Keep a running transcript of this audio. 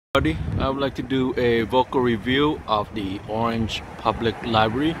I would like to do a vocal review of the Orange Public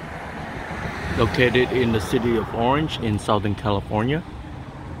Library located in the city of Orange in Southern California.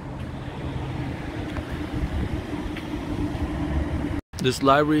 This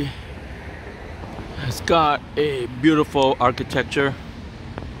library has got a beautiful architecture.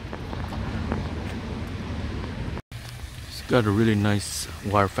 It's got a really nice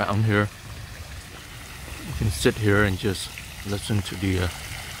water fountain here. You can sit here and just listen to the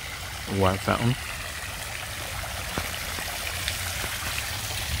water fountain.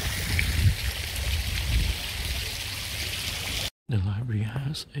 The library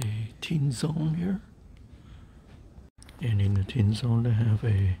has a teen zone here, and in the teen zone they have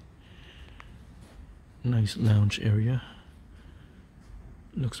a nice lounge area.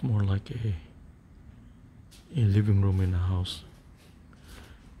 Looks more like a living room in a house.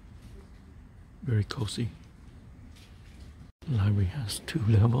 Very cozy. The library has 2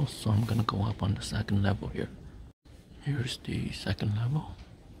 levels, so I'm gonna go up on the 2nd level here. Here's the 2nd level.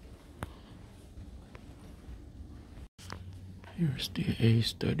 Here's the A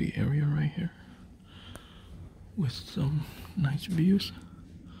study area right here with some nice views.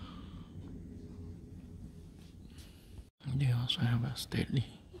 They also have a stately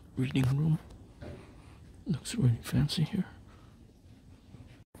reading room. Looks really fancy here.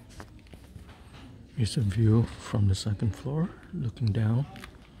 Here's a view from the 2nd floor, looking down.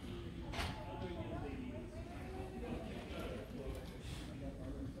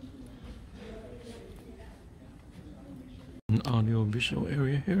 An audio-visual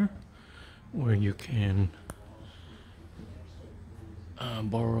area here, where you can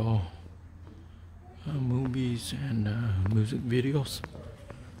borrow movies and music videos.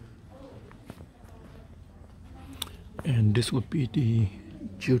 And this would be the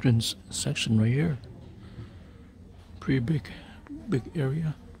children's section right here. Pretty big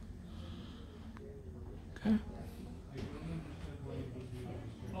area. Okay.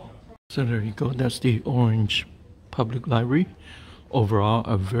 So there you go. That's the Orange Public Library. Overall,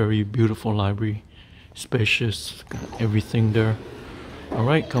 a very beautiful library. Spacious, got everything there. All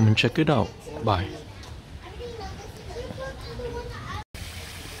right, come and check it out. Bye.